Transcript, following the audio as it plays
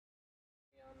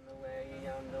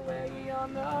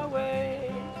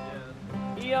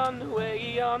on the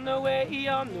way, on the way,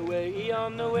 on the way,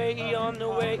 on the way, on the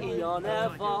way, on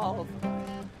evolve.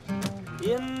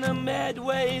 In the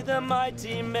Medway, the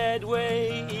mighty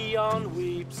Medway, Eon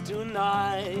weeps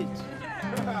tonight,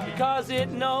 because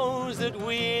it knows that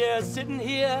we're sitting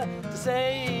here to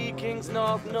say King's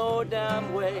North, no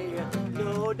damn way,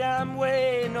 no damn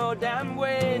way, no damn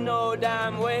way, no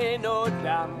damn way, no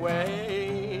damn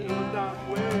way, no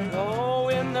damn way. Oh,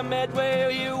 in the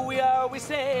Medway, here we are, we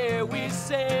say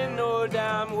no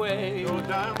damn way, no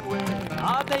damn way.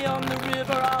 Are they on the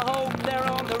river? I hope they're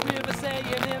on the river, saying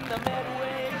in the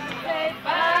Medway. Say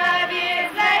 5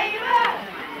 years later,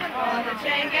 on the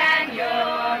train and you're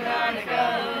gonna go.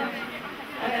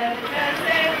 Another just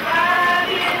say 5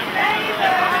 years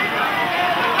later,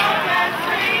 everyone can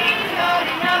scream,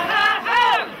 loading up our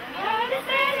home. Oh, the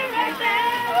city right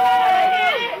there, oh,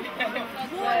 yeah.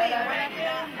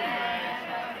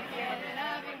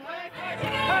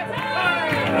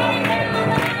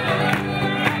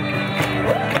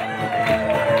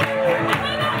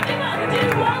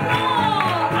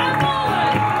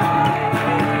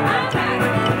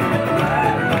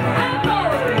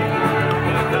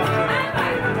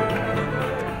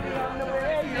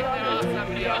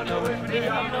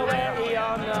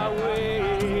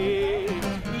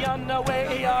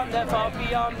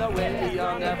 On the way,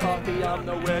 on the puppy, on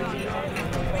the way.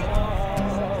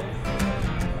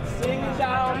 Sing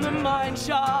down the mine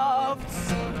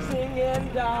shafts, singing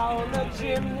down the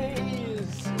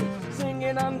chimneys,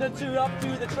 singing up to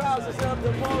the trousers of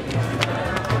the police.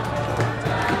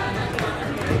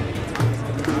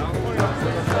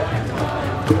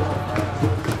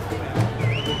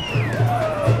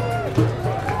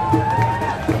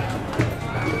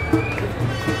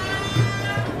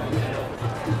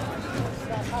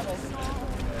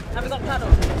 Have we got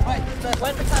paddles? Right,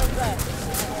 where's the paddles there?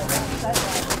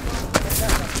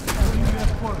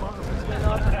 We're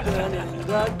not burning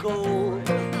the gold.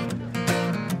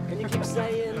 Can you keep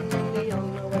saying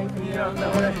on the way, on the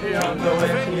way, on the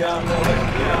way, on the way,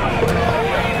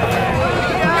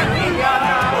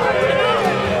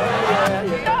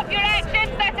 Stop your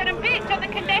actions that are impeached of the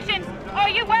conditions, or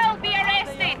you will be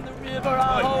arrested.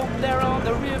 I hope they're on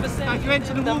the river saying you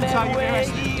enter the water, you're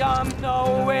arrested. on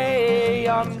the way,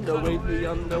 on the way,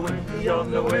 on the way,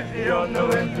 on the way, on the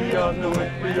way, on the way,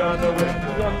 on the way, on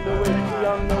the way,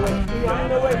 on the way, on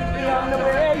the way,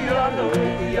 on the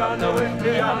way, on the way, on the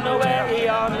way, on the way,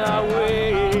 on the way,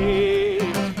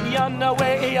 on the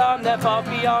way, on the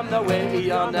puppy, on the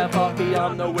way, on the puppy,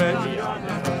 on the way, on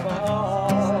the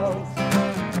falls.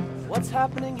 What's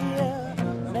happening here?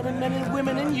 Men and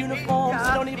women in uniforms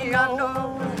don't even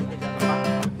know.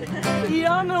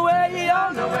 On the way,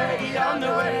 on the way, on the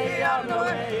way, on the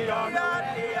way, on the way.